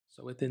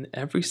So within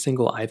every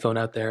single iPhone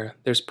out there,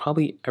 there's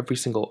probably every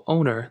single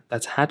owner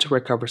that's had to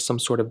recover some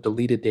sort of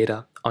deleted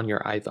data on your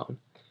iPhone.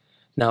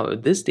 Now,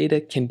 this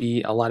data can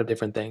be a lot of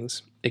different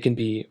things. It can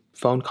be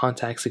phone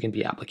contacts, it can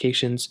be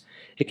applications,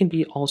 it can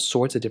be all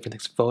sorts of different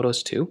things,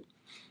 photos too.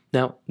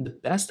 Now, the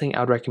best thing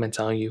I would recommend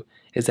telling you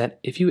is that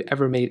if you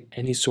ever made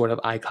any sort of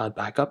iCloud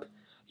backup,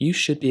 you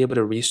should be able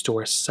to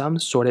restore some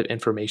sort of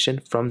information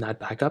from that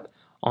backup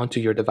onto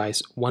your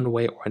device one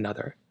way or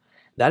another.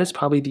 That is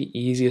probably the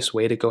easiest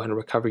way to go ahead and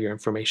recover your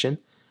information,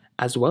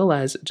 as well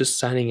as just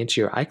signing into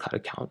your iCloud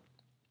account.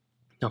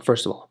 Now,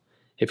 first of all,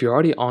 if you're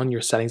already on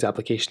your settings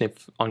application,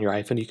 if on your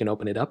iPhone, you can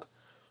open it up.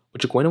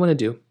 What you're going to want to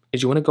do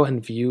is you want to go ahead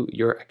and view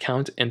your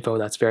account info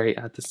that's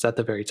at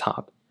the very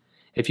top.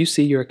 If you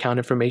see your account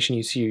information,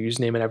 you see your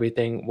username and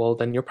everything, well,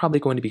 then you're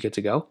probably going to be good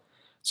to go.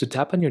 So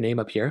tap on your name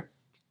up here,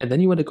 and then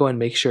you want to go ahead and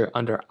make sure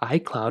under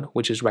iCloud,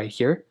 which is right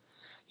here,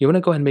 you want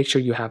to go ahead and make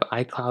sure you have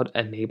iCloud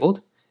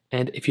enabled.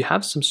 And if you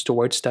have some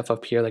storage stuff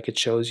up here, like it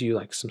shows you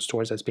like some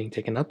storage that's being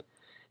taken up,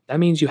 that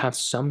means you have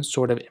some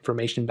sort of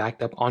information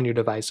backed up on your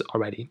device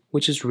already,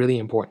 which is really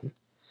important.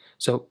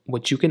 So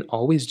what you can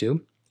always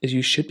do is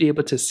you should be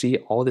able to see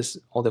all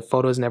the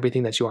photos and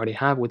everything that you already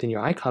have within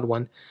your iCloud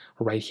one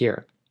right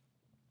here.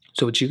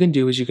 So what you can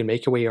do is you can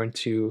make your way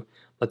into,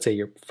 let's say,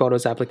 your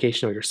Photos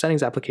application or your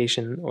Settings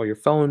application or your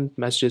phone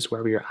messages,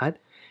 wherever you're at,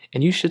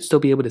 and you should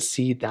still be able to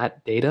see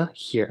that data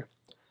here.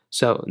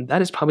 So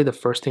that is probably the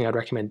first thing I'd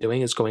recommend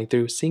doing, is going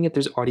through, seeing if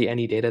there's already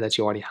any data that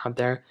you already have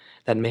there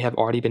that may have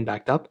already been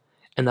backed up,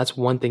 and that's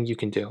one thing you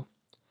can do.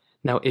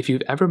 Now, if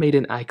you've ever made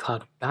an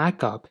iCloud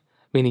backup,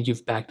 meaning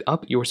you've backed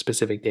up your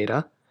specific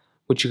data,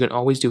 what you can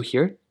always do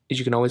here is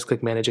you can always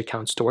click Manage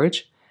Account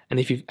Storage, and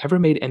if you've ever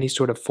made any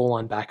sort of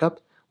full-on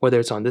backup, whether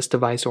it's on this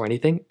device or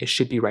anything, it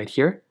should be right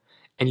here,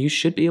 and you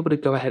should be able to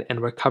go ahead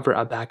and recover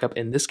a backup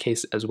in this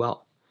case as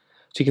well.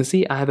 So you can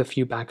see I have a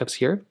few backups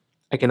here.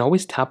 I can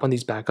always tap on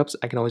these backups.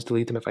 I can always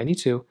delete them if I need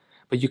to,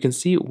 but you can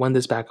see when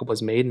this backup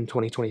was made in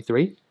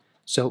 2023.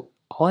 So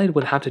all I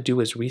would have to do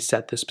is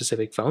reset this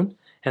specific phone,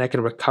 and I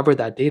can recover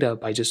that data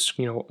by just,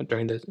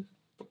 during the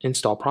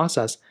install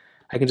process,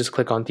 I can just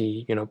click on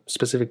the,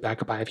 specific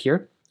backup I have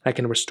here. I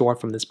can restore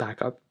from this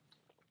backup.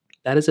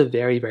 That is a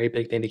very, very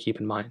big thing to keep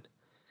in mind.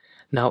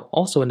 Now,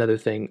 also another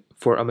thing,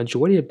 for a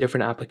majority of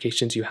different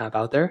applications you have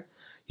out there,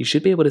 you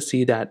should be able to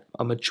see that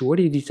a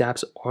majority of these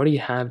apps already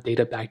have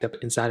data backed up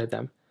inside of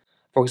them.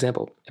 For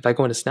example, if I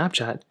go into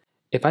Snapchat,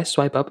 if I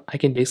swipe up, I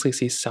can basically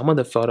see some of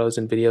the photos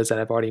and videos that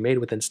I've already made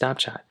within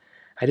Snapchat.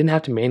 I didn't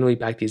have to manually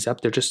back these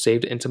up, they're just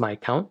saved into my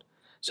account.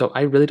 So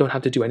I really don't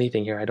have to do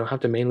anything here. I don't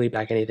have to manually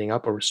back anything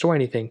up or restore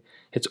anything.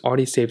 It's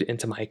already saved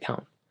into my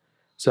account.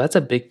 So that's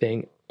a big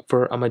thing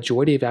for a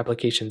majority of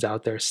applications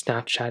out there,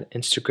 Snapchat,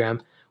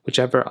 Instagram,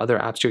 whichever other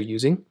apps you're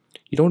using.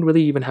 You don't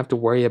really even have to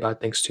worry about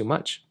things too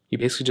much. You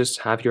basically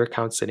just have your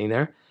account sitting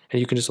there, and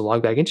you can just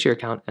log back into your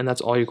account, and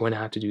that's all you're going to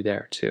have to do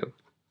there too.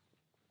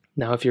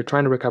 Now, if you're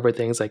trying to recover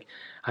things like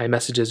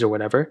iMessages or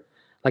whatever,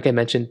 like I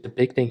mentioned, the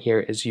big thing here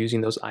is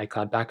using those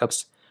iCloud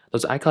backups.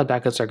 Those iCloud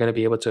backups are going to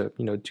be able to,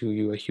 do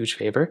you a huge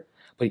favor.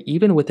 But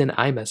even within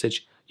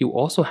iMessage, you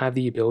also have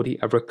the ability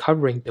of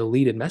recovering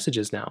deleted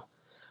messages now.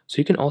 So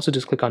you can also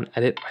just click on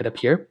Edit right up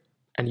here,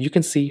 and you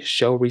can see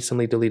Show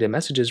Recently Deleted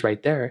Messages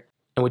right there.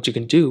 And what you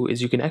can do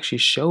is you can actually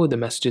show the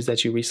messages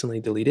that you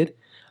recently deleted.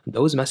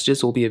 Those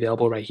messages will be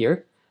available right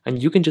here,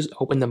 and you can just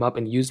open them up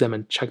and use them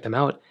and check them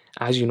out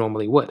as you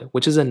normally would,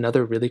 which is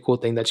another really cool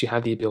thing that you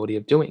have the ability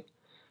of doing.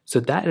 So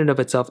that in and of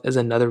itself is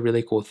another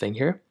really cool thing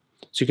here.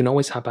 So you can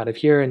always hop out of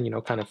here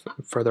and, kind of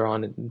further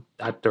on in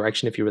that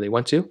direction if you really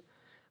want to.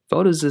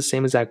 Photos is the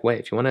same exact way.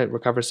 If you want to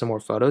recover some more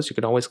photos, you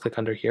can always click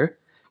under here.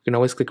 You can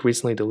always click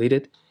Recently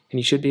Deleted, and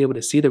you should be able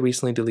to see the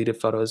recently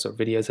deleted photos or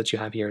videos that you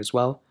have here as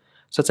well.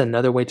 So that's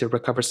another way to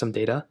recover some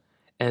data.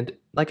 And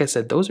like I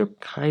said, those are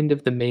kind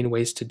of the main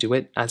ways to do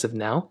it as of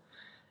now.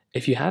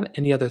 If you have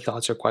any other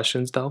thoughts or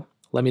questions though,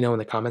 let me know in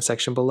the comment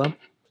section below.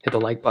 Hit the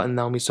like button,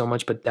 that would mean so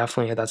much, but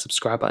definitely hit that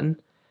subscribe button.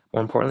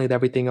 More importantly than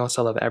everything else,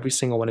 I love every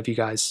single one of you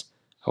guys.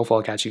 Hopefully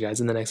I'll catch you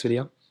guys in the next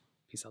video.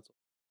 Peace out.